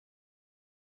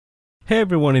Hey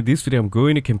everyone, in this video I'm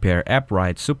going to compare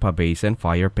Appwrite, Supabase and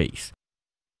Firebase.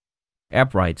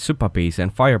 Appwrite, Supabase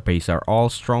and Firebase are all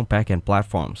strong backend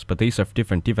platforms, but they serve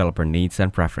different developer needs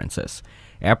and preferences.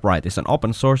 Appwrite is an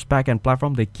open source backend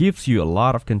platform that gives you a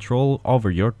lot of control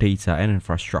over your data and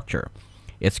infrastructure.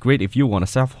 It's great if you want to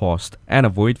self-host and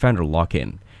avoid vendor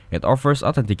lock-in. It offers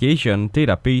authentication,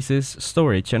 databases,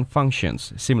 storage, and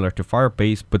functions similar to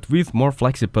Firebase but with more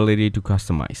flexibility to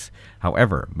customize.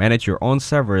 However, manage your own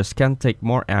servers can take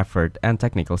more effort and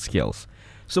technical skills.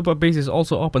 Supabase is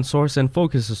also open source and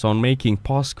focuses on making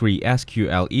Postgres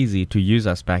SQL easy to use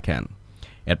as backend.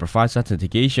 It provides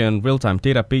authentication, real-time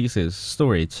databases,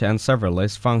 storage, and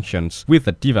serverless functions with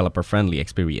a developer-friendly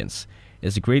experience.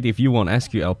 It's great if you want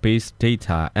SQL-based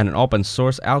data and an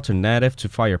open-source alternative to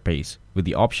Firebase, with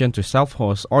the option to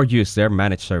self-host or use their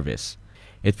managed service.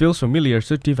 It feels familiar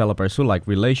to developers who like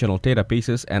relational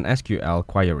databases and SQL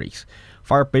queries.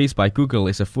 Firebase by Google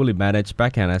is a fully managed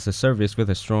backend as a service with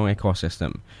a strong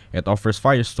ecosystem. It offers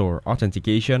Firestore,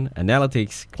 authentication,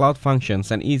 analytics, cloud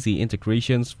functions, and easy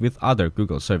integrations with other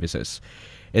Google services.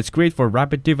 It's great for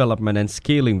rapid development and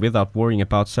scaling without worrying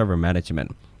about server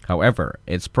management. However,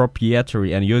 it's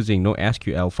proprietary and using no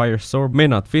SQL Firestore may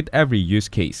not fit every use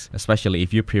case, especially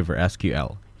if you prefer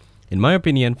SQL. In my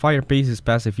opinion, Firebase is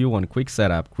best if you want quick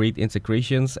setup, great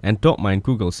integrations, and don't mind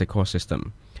Google's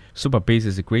ecosystem. Supabase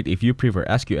is great if you prefer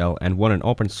SQL and want an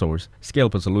open source,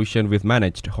 scalable solution with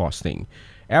managed hosting.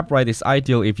 Appwrite is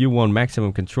ideal if you want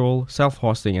maximum control,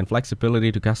 self-hosting, and flexibility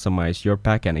to customize your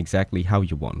backend exactly how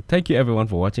you want. Thank you everyone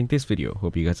for watching this video.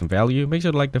 Hope you got some value. Make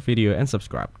sure to like the video and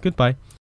subscribe. Goodbye.